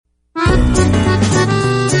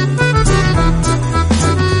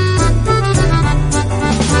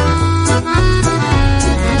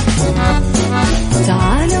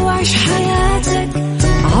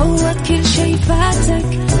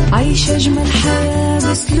الحياة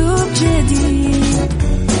بأسلوب جديد،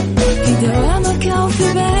 في دوامك أو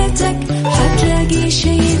في بيتك حتلاقي شي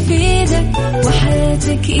يفيدك،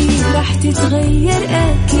 وحياتك إيه راح تتغير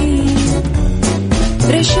أكيد.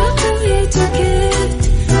 رشاق ويتوكيت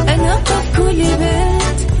أنا قف كل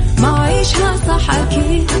بيت، ما عيشها صح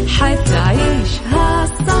أكيد حتعيشها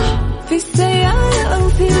صح، في السيارة أو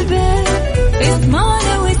في البيت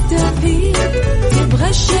اسمعنا والتوفيق، تبغى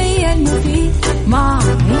الشيء المفيد ما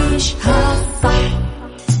عيشها صح.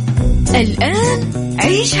 الآن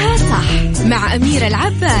عيشها صح مع أميرة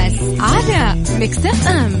العباس على ميكس اف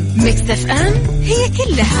ام. ميكس اف ام هي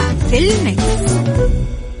كلها في الميكس.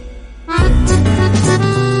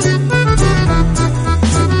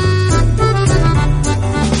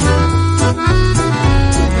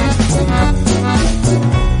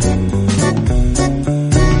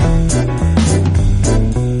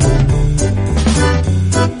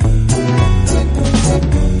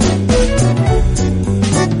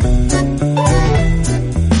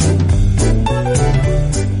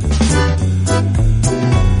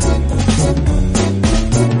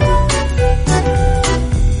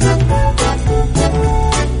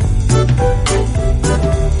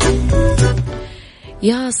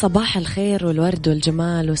 يا صباح الخير والورد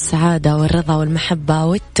والجمال والسعادة والرضا والمحبة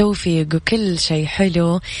والتوفيق وكل شيء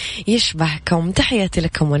حلو يشبهكم. تحياتي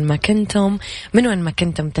لكم وين ما كنتم، من وين ما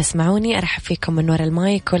كنتم تسمعوني. أرحب فيكم من وراء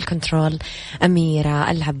المايك والكنترول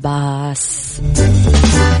أميرة العباس.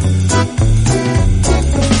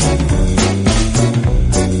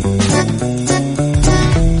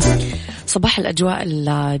 صباح الأجواء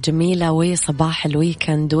الجميلة وصباح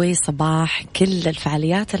الويكند وصباح كل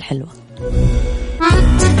الفعاليات الحلوة.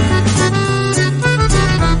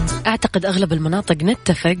 أعتقد أغلب المناطق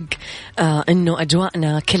نتفق أنه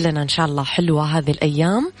أجواءنا كلنا إن شاء الله حلوة هذه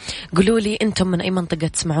الأيام. قولوا لي أنتم من أي منطقة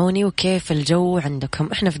تسمعوني وكيف الجو عندكم.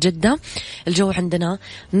 إحنا في جدة الجو عندنا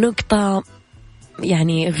نقطة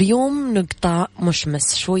يعني غيوم، نقطة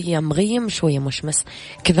مشمس، شوية مغيم شوية مشمس،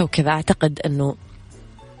 كذا وكذا. أعتقد أنه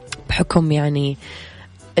بحكم يعني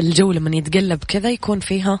الجو لما يتقلب كذا يكون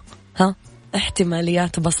فيها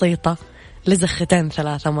احتماليات بسيطة لزختين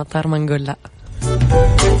ثلاثة مطر، ما نقول لا.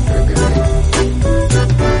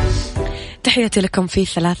 تحياتي لكم في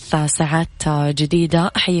 3 ساعات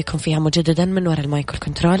جديدة أحييكم فيها مجددا من وراء المايك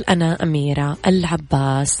والكنترول. أنا أميرة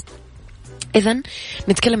العباس. إذن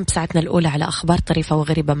نتكلم بساعتنا الأولى على أخبار طريفة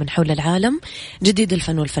وغريبة من حول العالم، جديد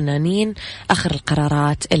الفن والفنانين، آخر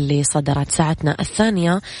القرارات اللي صدرت. ساعتنا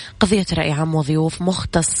الثانية قضية رأي عام وضيوف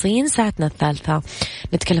مختصين. ساعتنا الثالثة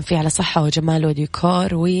نتكلم فيها على صحة وجمال وديكور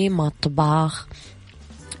ومطبخ.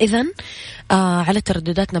 إذن على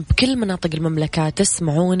تردداتنا بكل مناطق المملكة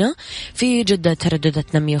تسمعونا. في جدة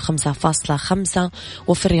تردداتنا 105.5،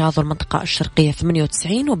 وفي الرياض والمنطقة الشرقية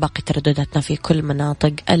 98، وباقي تردداتنا في كل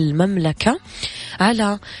مناطق المملكة.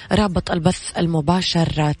 على رابط البث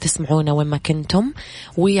المباشر تسمعونا وين ما كنتم،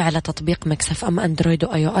 وعلى تطبيق ميكس اف ام اندرويد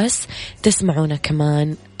واي او اس تسمعونا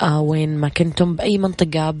كمان وين ما كنتم بأي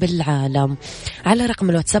منطقة بالعالم. على رقم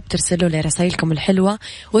الواتساب ترسلوا لي رسائلكم الحلوة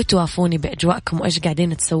وتوافوني بأجواءكم وإيش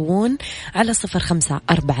قاعدين تسوون على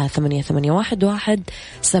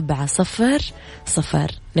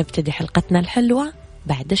 0548811700. نبتدي حلقتنا الحلوة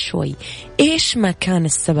بعد شوي. إيش ما كان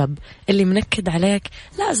السبب اللي منكد عليك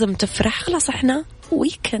لازم تفرح، خلاص احنا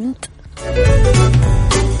ويكند.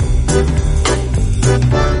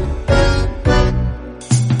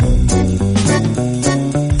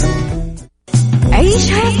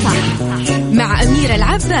 عيشها صح مع أميرة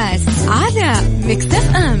العباس على ميكس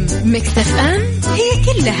اف ام. ميكس اف ام هي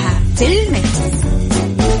كلها في الميكس.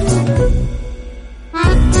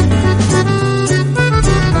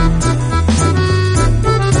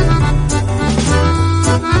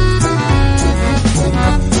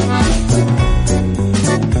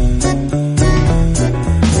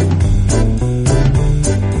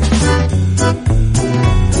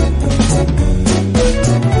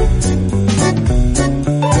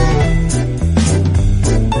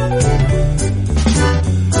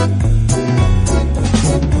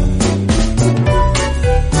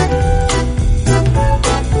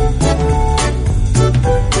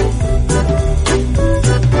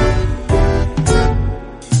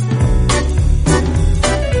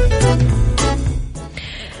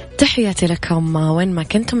 تحياتي لكم وين ما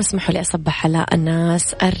كنتم. اسمحوا لي أصبح على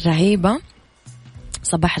الناس الرهيبة.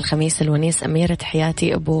 صباح الخميس الونيس. أميرة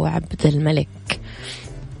تحياتي أبو عبد الملك.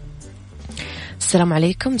 السلام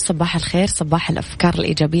عليكم، صباح الخير، صباح الأفكار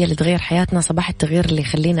الإيجابية اللي تغير حياتنا، صباح التغيير اللي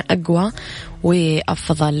يخلينا أقوى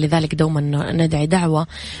وأفضل. لذلك دوما ندعي دعوة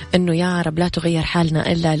أنه يا رب لا تغير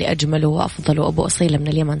حالنا إلا لأجمل وأفضل. وأبو أصيلة من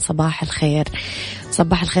اليمن، صباح الخير.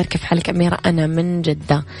 صباح الخير، كيف حالك أميرة؟ أنا من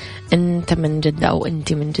جدة، أنت من جدة أو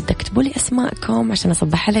أنت من جدة؟ اكتبوا لي أسماءكم عشان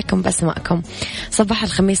أصبح عليكم بأسماءكم. صباح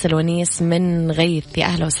الخميس الونيس من غيث، يا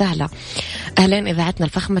أهلا وسهلا. أهلين إذاعتنا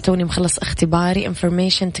الفخمة، توني مخلص اختباري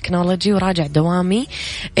Information Technology وراجع دوامي.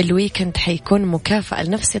 الويكند حيكون مكافأة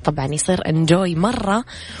لنفسي طبعا، يصير انجوي مرة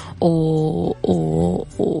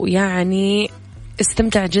ويعني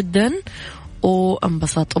استمتع جدا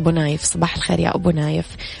وانبسط. أبو نايف، صباح الخير يا أبو نايف.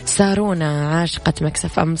 سارونا عاشقة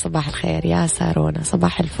مكسف أم، صباح الخير يا سارونا،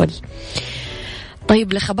 صباح الفل.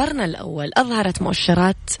 طيب لخبرنا الأول، أظهرت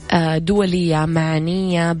مؤشرات دولية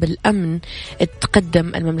معنية بالأمن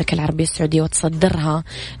تقدم المملكة العربية السعودية وتصدرها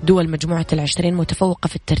دول مجموعة 20 متفوقة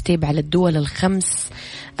في الترتيب على الدول الخمس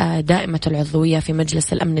دائمة العضوية في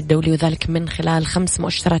مجلس الأمن الدولي، وذلك من خلال 5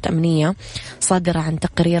 مؤشرات أمنية صادرة عن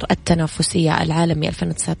تقرير التنافسية العالمي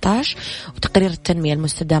 2019 وتقرير التنمية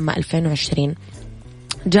المستدامة 2020.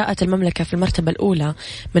 جاءت المملكة في المرتبة الأولى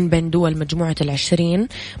من بين دول مجموعة 20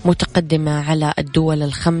 متقدمة على الدول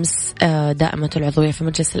الخمس دائمة العضوية في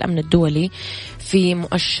مجلس الأمن الدولي في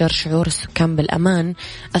مؤشر شعور السكان بالأمان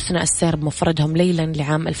أثناء السير بمفردهم ليلا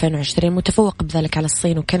لعام 2020، متفوق بذلك على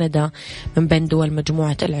الصين وكندا من بين دول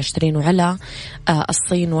مجموعة 20 وعلى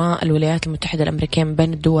الصين والولايات المتحدة الأمريكية من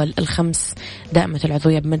بين الدول الخمس دائمة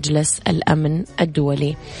العضوية بمجلس الأمن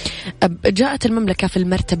الدولي. جاءت المملكة في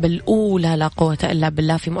المرتبة الأولى لا قوة إلا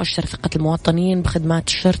بالله في مؤشر ثقة المواطنين بخدمات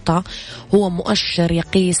الشرطة، هو مؤشر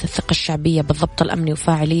يقيس الثقة الشعبية بالضبط الأمني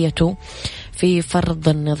وفاعليته في فرض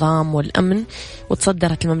النظام والأمن.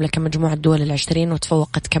 وتصدرت المملكة مجموعة دول 20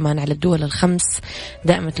 وتفوقت كمان على الدول الخمس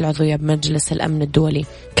دائمة العضوية بمجلس الأمن الدولي.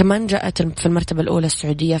 كمان جاءت في المرتبة الأولى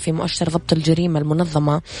السعودية في مؤشر ضبط الجريمة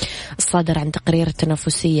المنظمة الصادر عن تقرير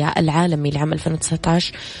التنافسية العالمي لعام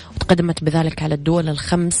 2019 وتقدمت بذلك على الدول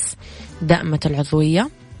الخمس دائمة العضوية.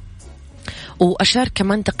 وأشار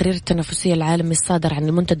كمان تقرير التنافسية العالمي الصادر عن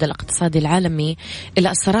المنتدى الاقتصادي العالمي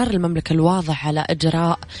إلى إصرار المملكة الواضح على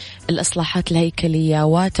إجراء الإصلاحات الهيكلية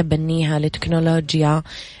وتبنيها لتكنولوجيا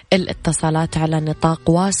الاتصالات على نطاق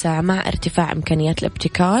واسع مع ارتفاع إمكانيات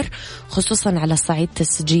الابتكار، خصوصا على صعيد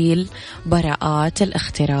تسجيل براءات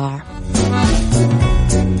الاختراع.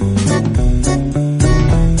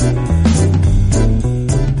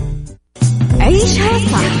 عيشها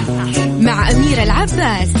صح مع أميرة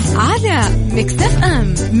العباس على مكسف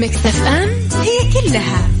أم. مكسف أم هي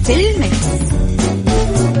كلها في المكس.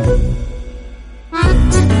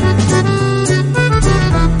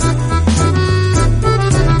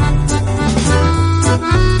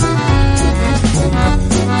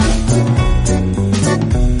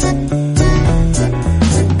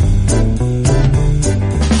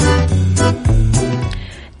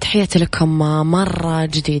 تحياتي لكم مرة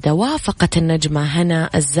جديدة. وافقت النجمة هنا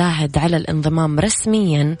الزاهد على الانضمام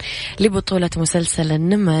رسميا لبطولة مسلسل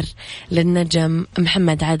النمر للنجم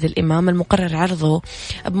محمد عادل إمام المقرر عرضه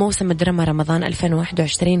بموسم الدراما رمضان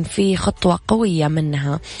 2021 في خطوة قوية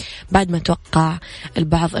منها بعد ما توقع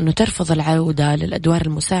البعض أنه ترفض العودة للأدوار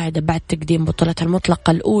المساعدة بعد تقديم بطولتها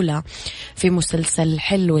المطلقة الأولى في مسلسل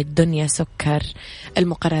حلو الدنيا سكر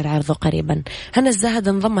المقرر عرضه قريبا. هنا الزاهد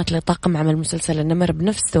انضمت لطاقم عمل مسلسل النمر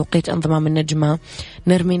بنفس توقيت انضمام النجمة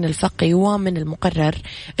نرمين الفقي، ومن المقرر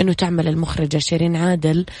أنه تعمل المخرجة شيرين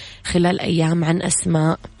عادل خلال أيام عن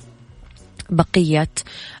أسماء بقية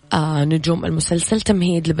نجوم المسلسل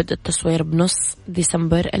تمهيد لبدء التصوير بنص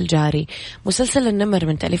ديسمبر الجاري. مسلسل النمر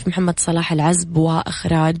من تأليف محمد صلاح العزب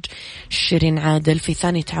وإخراج شيرين عادل في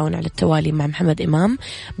ثاني تعاون على التوالي مع محمد إمام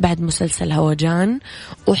بعد مسلسل هوجان،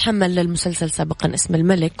 وحمل للمسلسل سابقا اسم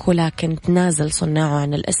الملك، ولكن تنازل صناعه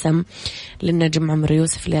عن الاسم للنجم عمرو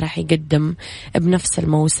يوسف اللي راح يقدم بنفس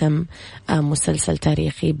الموسم مسلسل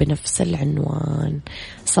تاريخي بنفس العنوان.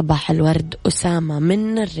 صباح الورد أسامة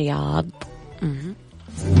من الرياض.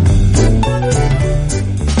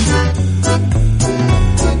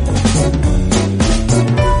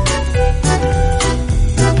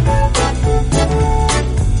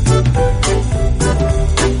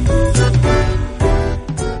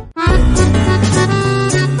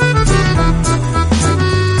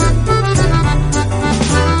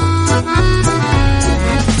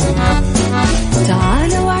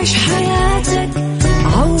 تعال وعيش حياتك،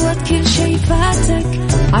 عوض كل شي فاتك،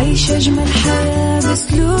 عيش أجمل حياة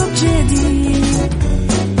بأسلوب جديد.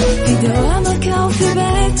 في دوامك أو في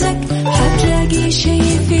بيتك حتلاقي شي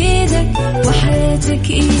يفيدك، وحياتك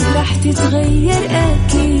إيه راح تتغير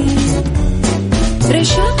أكيد.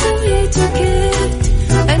 رشاق ويتوكيت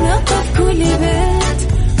أنا قف كل بيت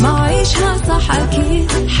عيشها صح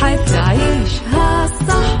أكيد حتعيشها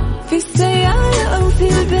صح، في السيارة أو في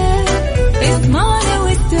البيت اسمعنا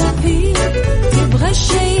والتوفيق، تبغى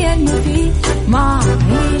الشيء المفيد مع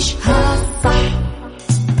عيشها صح.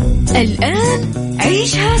 الآن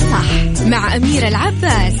عيشها صح مع أميرة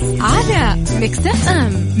العباس على مكسف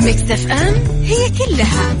أم. مكسف أم هي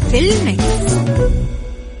كلها في المكس.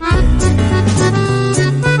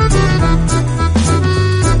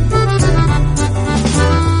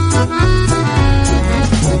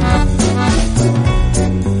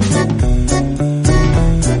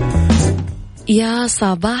 يا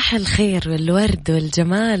صباح الخير والورد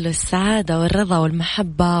والجمال والسعادة والرضا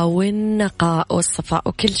والمحبة والنقاء والصفاء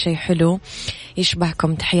وكل شيء حلو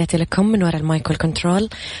يشبهكم. تحياتي لكم من وراء المايك والكنترول،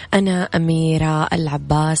 أنا أميرة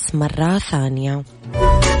العباس مرة ثانية.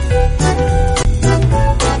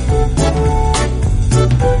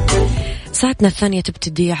 ساعتنا الثانية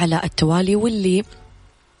تبتدي على التوالي، واللي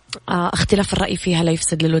اختلاف الرأي فيها لا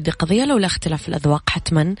يفسد للود قضية، لولا اختلاف الأذواق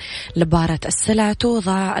حتما لبارة السلع.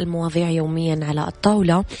 توضع المواضيع يوميا على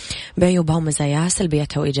الطاولة بعيوبها ومزاياها،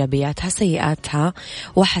 سلبياتها وإيجابياتها، سيئاتها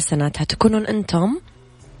وحسناتها. تكونون أنتم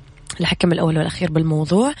الحكم الأول والأخير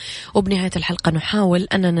بالموضوع، وبنهاية الحلقة نحاول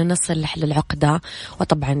أننا نصل لحل العقدة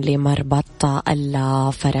وطبعا لمربط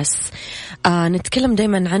الفرس. نتكلم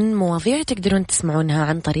دايما عن مواضيع تقدرون تسمعونها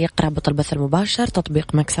عن طريق رابط البث المباشر،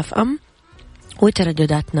 تطبيق مكسف أم،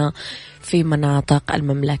 وتردداتنا في مناطق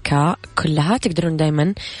المملكة كلها. تقدرون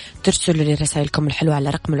دايما ترسلوا لي رسائلكم الحلوة على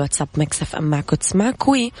رقم الواتساب مكسف أم معك وتسمعك،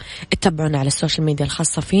 واتبعونا على السوشيال ميديا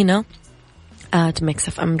الخاصة فينا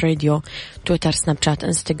 @مكسف أم راديو، تويتر، سناب شات،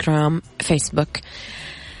 انستغرام، فيسبوك.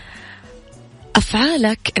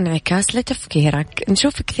 أفعالك انعكاس لتفكيرك.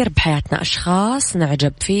 نشوف كثير بحياتنا أشخاص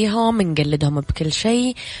نعجب فيهم، نقلدهم بكل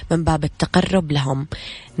شيء من باب التقرب لهم،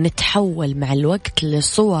 نتحول مع الوقت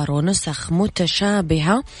لصور ونسخ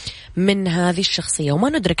متشابهة من هذه الشخصية، وما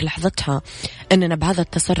ندرك لحظتها أننا بهذا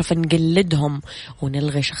التصرف نقلدهم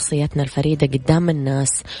ونلغي شخصيتنا الفريدة قدام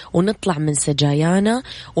الناس، ونطلع من سجايانا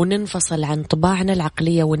وننفصل عن طباعنا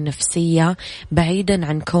العقلية والنفسية. بعيدا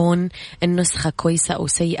عن كون النسخة كويسة أو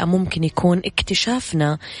سيئة، ممكن يكون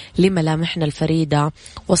اكتشافنا لملامحنا الفريدة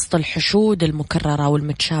وسط الحشود المكررة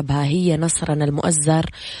والمتشابهة هي نصرنا المؤزر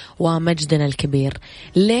ومجدنا الكبير.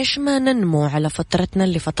 ليش ما ننمو على فطرتنا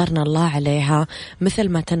اللي فطرنا الله عليها مثل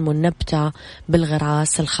ما تنمو النبتة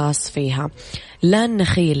بالغراس الخاص فيها؟ لا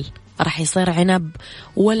النخيل راح يصير عنب،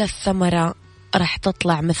 ولا الثمرة راح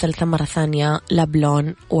تطلع مثل ثمرة ثانية، لا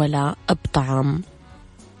بلون ولا بطعم.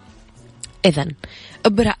 إذن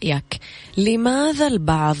برأيك لماذا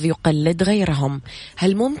البعض يقلد غيرهم؟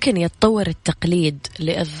 هل ممكن يتطور التقليد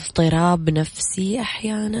لاضطراب نفسي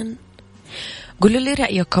أحيانا؟ قولوا لي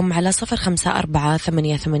رأيكم على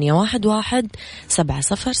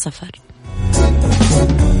 0548811700.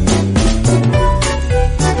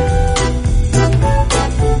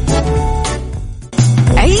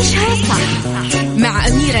 عيشها صح مع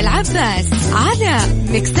أميرة العباس على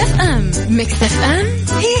مكسف أم. مكسف أم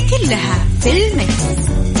هي كلها في المكس.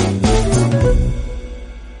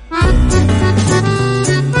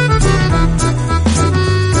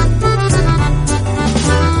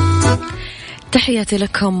 تحياتي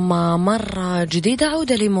لكم مرة جديدة.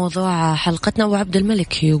 عودة لموضوع حلقتنا. وعبد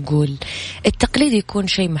الملك يقول التقليد يكون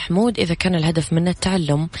شيء محمود إذا كان الهدف منه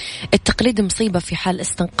التعلم. التقليد مصيبة في حال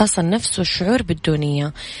استنقاص النفس والشعور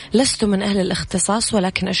بالدونية. لست من أهل الاختصاص،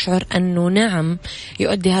 ولكن أشعر أنه نعم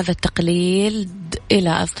يؤدي هذا التقليد إلى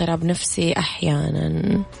اضطراب نفسي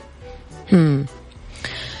أحيانا.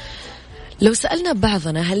 لو سألنا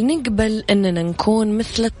بعضنا هل نقبل أننا نكون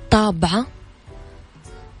مثل الطابعة،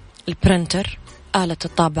 البرنتر، آلة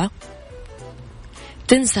الطابعة،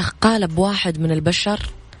 تنسخ قالب واحد من البشر،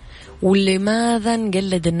 ولماذا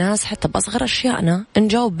نقلد الناس حتى بأصغر أشيائنا؟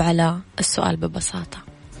 نجاوب على السؤال ببساطة.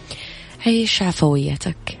 عيش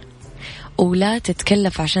عفويتك، ولا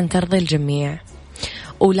تتكلف عشان ترضي الجميع،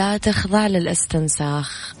 ولا تخضع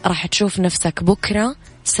للاستنساخ. راح تشوف نفسك بكرة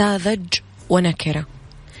ساذج ونكرة.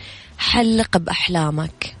 حلق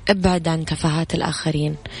بأحلامك، ابعد عن تفاهات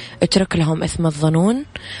الآخرين، اترك لهم إثم الظنون،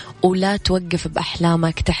 ولا توقف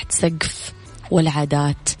بأحلامك تحت سقف ولا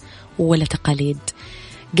عادات ولا تقاليد.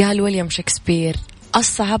 قال ويليام شكسبير: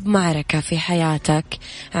 أصعب معركة في حياتك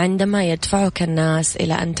عندما يدفعك الناس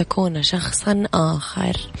إلى أن تكون شخصا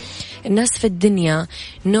آخر. الناس في الدنيا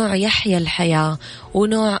نوع يحيا الحياة،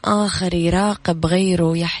 ونوع آخر يراقب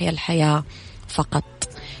غيره يحيا الحياة. فقط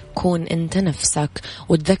كون أنت نفسك،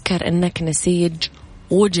 وتذكر أنك نسيج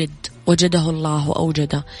وجد وجده الله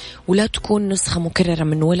وأوجده، ولا تكون نسخة مكررة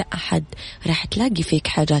من ولا أحد. راح تلاقي فيك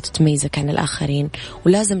حاجات تميزك عن الآخرين،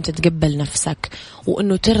 ولازم تتقبل نفسك،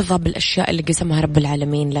 وأنه ترضى بالأشياء اللي قسمها رب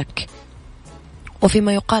العالمين لك.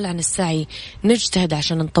 وفيما يقال عن السعي، نجتهد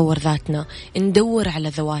عشان نطور ذاتنا، ندور على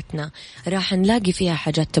ذواتنا، راح نلاقي فيها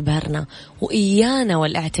حاجات تبهرنا. وإيانا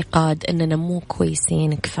والاعتقاد أننا مو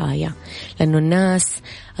كويسين كفاية، لأنه الناس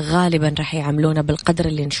غالبا راح يعاملونا بالقدر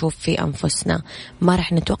اللي نشوف فيه أنفسنا. ما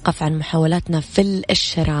راح نتوقف عن محاولاتنا في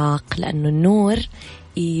الإشراق، لأنه النور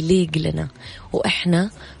يليق لنا، وإحنا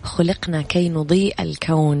خلقنا كي نضيء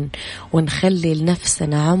الكون ونخلي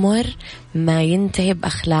لنفسنا عمر ما ينتهي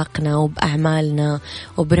بأخلاقنا وبأعمالنا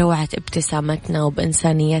وبروعة ابتسامتنا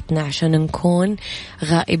وبإنسانيتنا، عشان نكون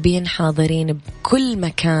غائبين حاضرين بكل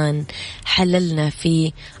مكان حللنا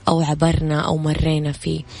فيه أو عبرنا أو مرينا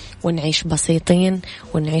فيه، ونعيش بسيطين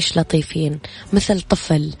ونعيش لطيفين مثل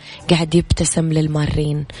طفل قاعد يبتسم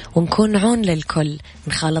للمارين، ونكون عون للكل،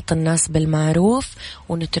 نخالط الناس بالمعروف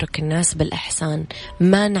ونترك الناس بالإحسان.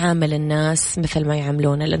 ما نعامل الناس مثل ما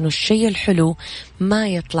يعاملونا، لأنه الشيء الحلو ما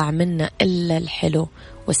يطلع منا إلا الحلو،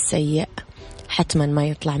 والسيء حتما ما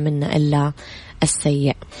يطلع منا إلا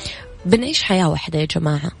السيء. بنعيش حياة واحدة يا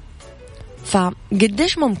جماعة،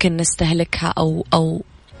 فقديش ممكن نستهلكها أو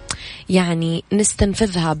يعني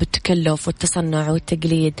نستنفذها بالتكلف والتصنع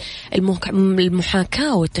والتقليد.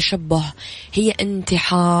 المحاكاة والتشبه هي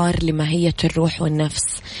انتحار لماهية الروح والنفس.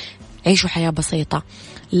 عيشوا حياة بسيطة،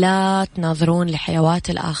 لا تناظرون لحيوات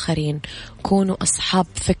الآخرين، كونوا أصحاب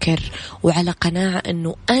فكر وعلى قناعة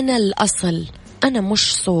أنه أنا الأصل، أنا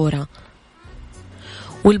مش صورة.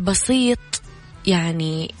 والبسيط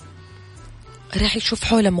يعني راح يشوف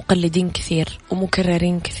حوله مقلدين كثير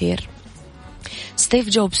ومكررين كثير. ستيف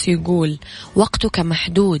جوبز يقول: وقتك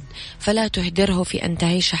محدود، فلا تهدره في أن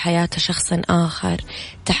تعيش حياة شخص آخر.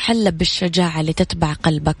 تحلى بالشجاعة لتتبع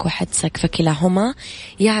قلبك وحدسك، فكلاهما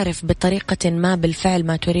يعرف بطريقة ما بالفعل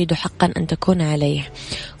ما تريد حقا أن تكون عليه.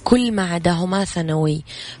 كل ما عداهما ثانوي.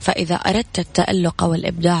 فإذا أردت التألق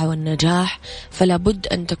والإبداع والنجاح فلا بد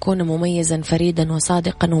أن تكون مميزا فريدا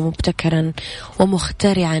وصادقا ومبتكرا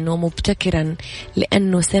ومخترعا ومبتكرا،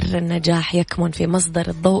 لأنه سر النجاح يكمن في مصدر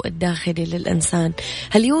الضوء الداخلي للإنسان.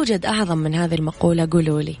 هل يوجد أعظم من هذه المقولة؟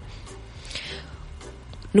 قولوا لي.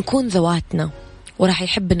 نكون ذواتنا وراح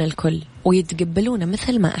يحبنا الكل ويتقبلونا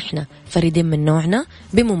مثل ما احنا، فريدين من نوعنا،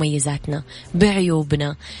 بمميزاتنا،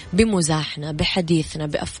 بعيوبنا، بمزاحنا، بحديثنا،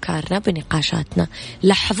 بأفكارنا، بنقاشاتنا.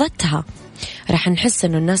 لحظتها راح نحس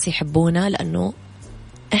انه الناس يحبونا لأنه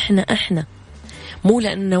احنا مو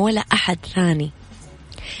لأنه ولا أحد ثاني.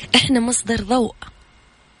 احنا مصدر ضوء،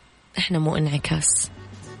 احنا مو انعكاس.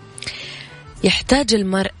 يحتاج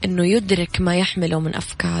المرء أنه يدرك ما يحمله من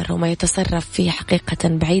أفكار وما يتصرف فيه حقيقة،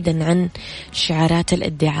 بعيدا عن شعارات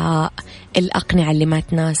الادعاء، الأقنعة اللي ما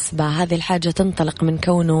تناسبه. هذه الحاجة تنطلق من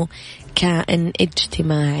كونه كائن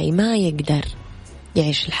اجتماعي ما يقدر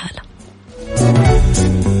يعيش الحالة.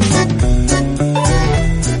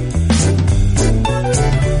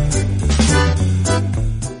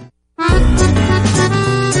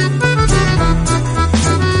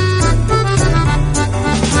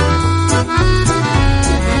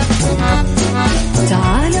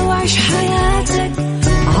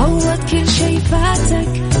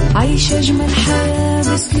 عيش أجمل حياة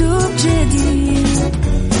بأسلوب جديد،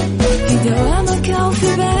 في دوامك أو في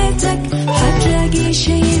بيتك حتلاقي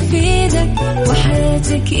شي يفيدك،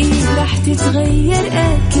 وحياتك إيه راح تتغير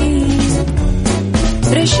أكيد.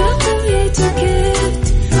 رشاق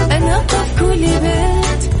ويتوكيت أنا قف كل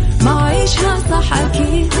بيت، ما عيشها صح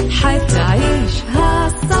أكيد حتعيشها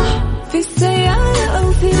صح، في السيارة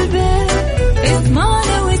أو في البيت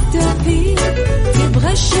اسمعنا والتوفيق،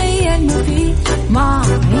 تبغى الشيء المفيد ما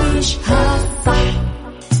عيشها صح.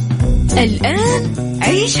 الآن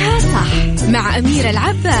عيشها صح مع أميرة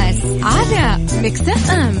العباس على ميكس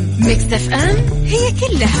اف ام. ميكس اف ام هي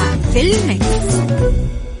كلها في الميكس.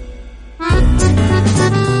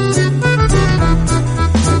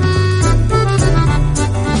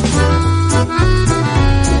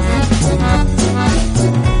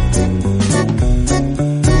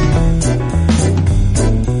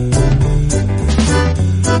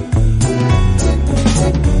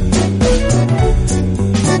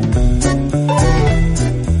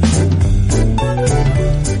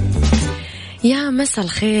 مساء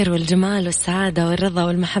الخير والجمال والسعادة والرضا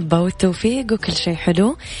والمحبة والتوفيق وكل شيء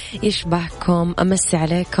حلو يشبهكم. أمسي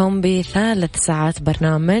عليكم بثالث ساعات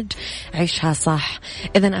برنامج عيشها صح.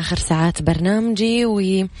 إذن آخر ساعات برنامجي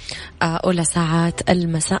وأولى ساعات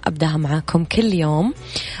المساء أبداها معاكم كل يوم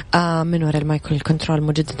من وراء المايكرو الكنترول.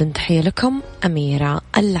 مجددا تحية لكم أميرة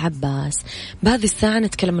العباس. بهذه الساعة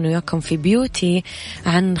نتكلم أنا وياكم في بيوتي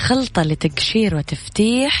عن خلطة لتقشير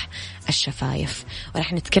وتفتيح الشفايف،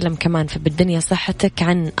 ورح نتكلم كمان في بالدنيا صحتك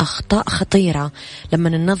عن أخطاء خطيرة لما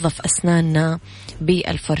ننظف أسناننا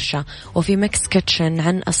بالفرشة، وفي ميكس كيتشن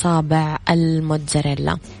عن أصابع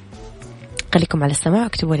الموتزاريلا. خليكم على السماع،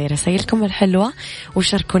 اكتبوا لي رسائلكم الحلوة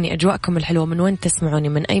وشاركوني أجواءكم الحلوة، من وين تسمعوني،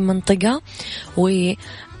 من أي منطقة، و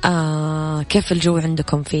كيف الجو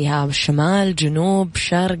عندكم فيها، بالشمال، جنوب،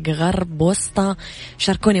 شرق، غرب، وسطى.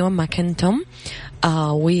 شاركوني وين ما كنتم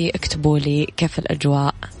واكتبوا لي كيف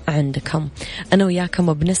الأجواء عندكم. أنا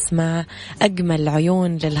وياكم بنسمع أجمل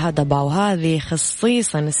عيون للهضبة، وهذه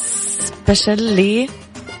خصيصا سبيشل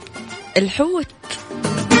للحوت.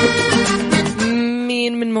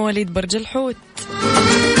 مين من مواليد برج الحوت؟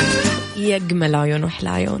 يجمل عيون وأحلى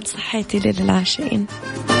عيون. صحيتي للعاشقين.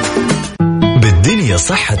 بالدنيا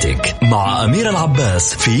صحتك مع أميرة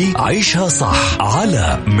العباس في عيشها صح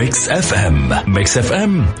على ميكس اف ام. ميكس اف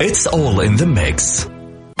ام it's all in the mix.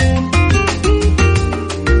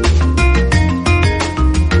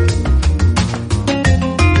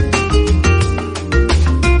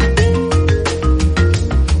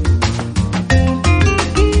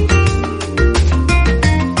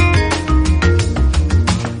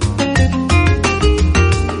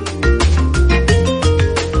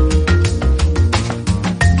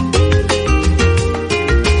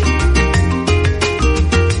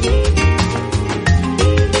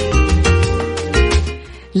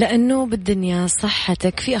 لأنه بالدنيا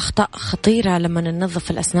صحتك في أخطاء خطيرة لما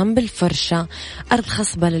ننظف الأسنان بالفرشة. أرض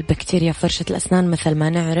خصبة للبكتيريا فرشة الأسنان مثل ما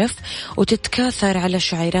نعرف، وتتكاثر على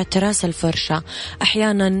شعيرات راس الفرشة.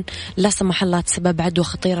 أحيانا لا سمح الله تسبب عدوى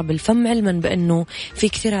خطيرة بالفم، علما بأنه في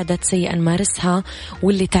كثير عادات سيئة نمارسها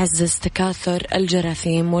واللي تعزز تكاثر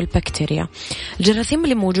الجراثيم والبكتيريا. الجراثيم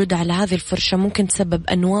اللي موجودة على هذه الفرشة ممكن تسبب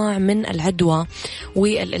أنواع من العدوى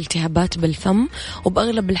والالتهابات بالفم،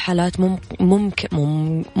 وبأغلب الحالات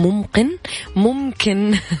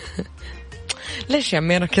ممكن ليش يا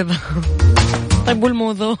أميرة كذا؟ طيب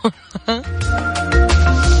والموضوع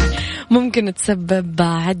ممكن تسبب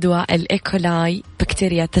عدوى الإيكولاي،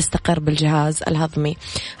 بكتيريا تستقر بالجهاز الهضمي.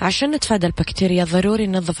 عشان نتفادى البكتيريا ضروري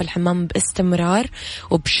ننظف الحمام باستمرار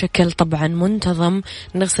وبشكل طبعا منتظم.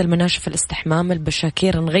 نغسل مناشف الاستحمام،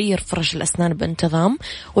 البشاكير، نغير فرش الأسنان بانتظام.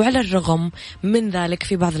 وعلى الرغم من ذلك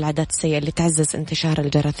في بعض العادات السيئة اللي تعزز انتشار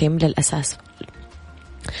الجراثيم للأساس.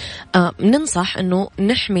 ننصح أنه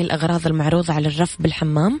نحمي الأغراض المعروضة على الرف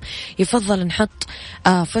بالحمام. يفضل نحط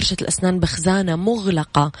فرشة الأسنان بخزانة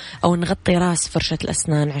مغلقة أو نغطي راس فرشة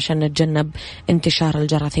الأسنان عشان نتجنب انتشار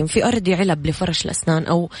الجراثيم. في أردي علب لفرش الأسنان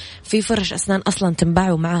أو في فرش أسنان أصلا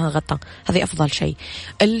تنباع ومعها غطاء، هذه أفضل شيء.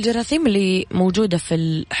 الجراثيم اللي موجودة في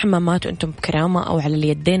الحمامات وأنتم بكرامة أو على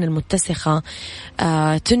اليدين المتسخة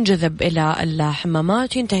تنجذب إلى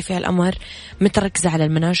الحمامات، ينتهي فيها الأمر متركزة على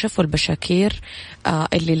المناشف والبشاكير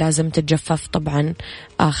اللي لازم تتجفف طبعا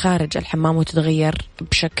خارج الحمام وتتغير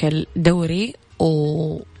بشكل دوري،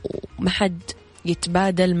 ومحد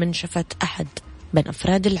يتبادل منشفة أحد بين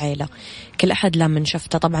أفراد العيلة. كل أحد لا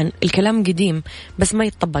منشفته. طبعا الكلام قديم بس ما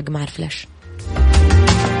يتطبق، ما أعرف ليش.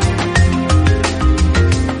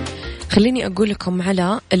 خليني أقول لكم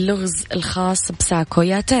على اللغز الخاص بساكو.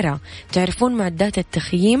 يا ترى تعرفون معدات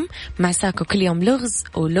التخييم مع ساكو؟ كل يوم لغز،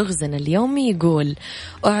 ولغزنا اليومي يقول: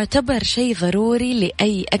 اعتبر شيء ضروري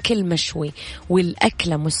لأي أكل مشوي،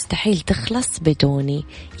 والأكلة مستحيل تخلص بدوني.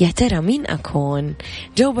 يا ترى مين أكون؟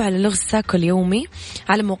 جاوبوا على لغز ساكو اليومي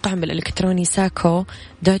على موقعهم الإلكتروني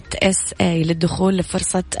saco.sa للدخول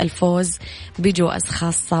لفرصة الفوز بجوائز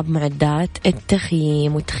خاصة بمعدات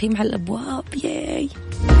التخييم. والتخييم على الأبواب. ياي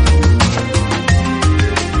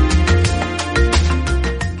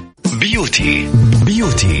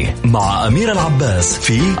بيوتي مع أميرة العباس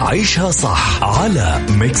في عيشها صح على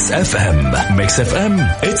ميكس اف ام. ميكس اف ام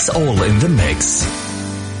it's all in the mix.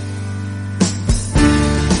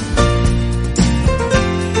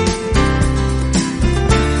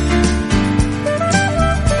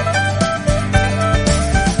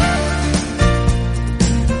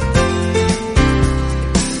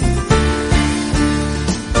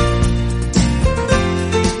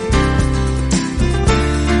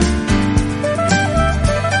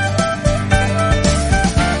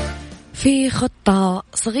 في خطة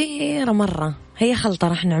صغيرة مرة هي خلطة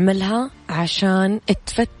راح نعملها عشان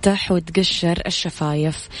تفتح وتقشر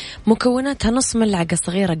الشفايف. مكوناتها نص ملعقة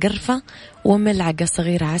صغيرة قرفة، وملعقة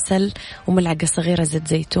صغيرة عسل، وملعقة صغيرة زيت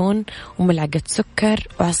زيتون، وملعقة سكر،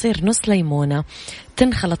 وعصير نص ليمونة.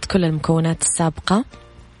 تنخلط كل المكونات السابقة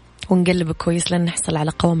ونقلب كويس لين نحصل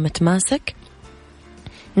على قوام متماسك.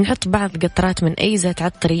 نحط بعض قطرات من أي زيت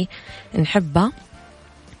عطري نحبه.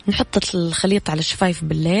 نحط الخليط على الشفايف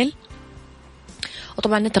بالليل،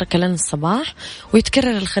 وطبعا نتركه لين الصباح،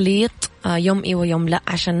 ويتكرر الخليط يوم إيه ويوم لا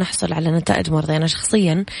عشان نحصل على نتائج مرضية. أنا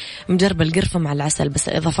شخصيا مجربة القرفة مع العسل، بس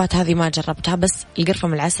الإضافات هذه ما جربتها، بس القرفة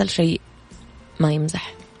مع العسل شيء ما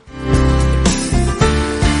يمزح.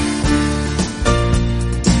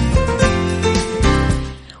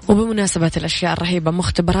 وبمناسبة الأشياء الرهيبة،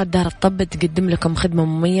 مختبرات دار الطب تقدم لكم خدمة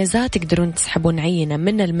مميزة، تقدرون تسحبون عينة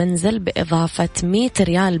من المنزل بإضافة 100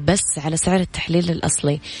 ريال بس على سعر التحليل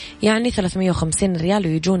الأصلي، يعني 350 ريال،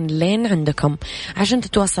 ويجون لين عندكم. عشان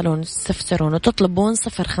تتواصلون تستفسرون وتطلبون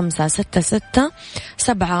 0566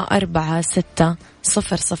 746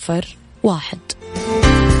 001.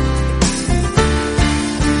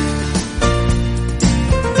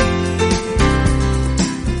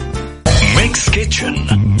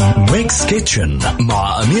 ميكس كيتشن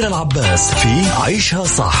مع أميرة العباس في عيشها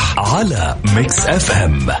صح على ميكس اف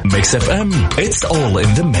ام. ميكس اف ام it's all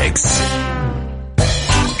in the mix.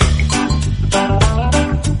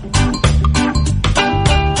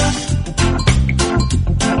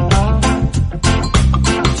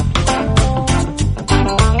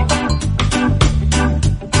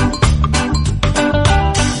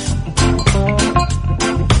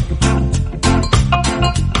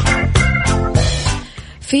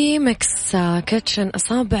 في ميكس كيتشن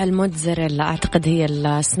أصابع الموتزاريلا، أعتقد هي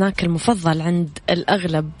السناك المفضل عند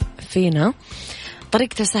الأغلب فينا.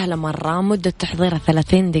 طريقته سهلة مرة، مدة تحضيرها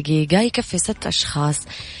 30 دقيقة، يكفي 6 أشخاص.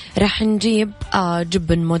 راح نجيب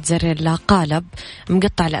جبن موتزاريلا قالب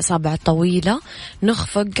مقطع الأصابع الطويلة،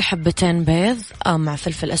 نخفق حبتين بيض مع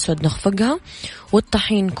فلفل أسود نخفقها،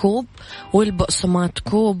 والطحين كوب، والبقسماط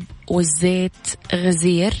كوب، والزيت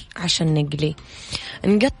غزير عشان نقلي.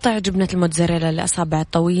 نقطع جبنة الموتزاريلا الأصابع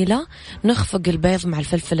الطويلة، نخفق البيض مع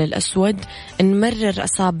الفلفل الأسود، نمرر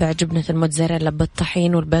أصابع جبنة الموتزاريلا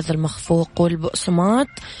بالطحين والبيض المخفوق والبقسماط،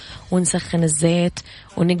 ونسخن الزيت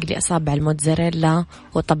ونقلي أصابع الموتزاريلا،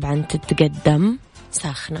 وطبعا تتقدم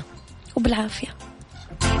ساخنة وبالعافية.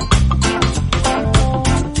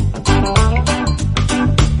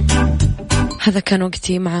 هذا كان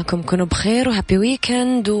وقتي معاكم، كونوا بخير وهابي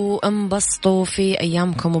ويكند وانبسطوا في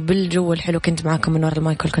أيامكم وبالجو الحلو. كنت معاكم من وراء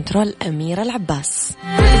المايك والكنترول أميرة العباس.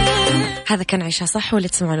 هذا كان عيشها صح، واللي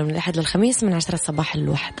تسمعونه من الأحد للخميس من 10 الصباح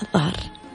ل1 الظهر.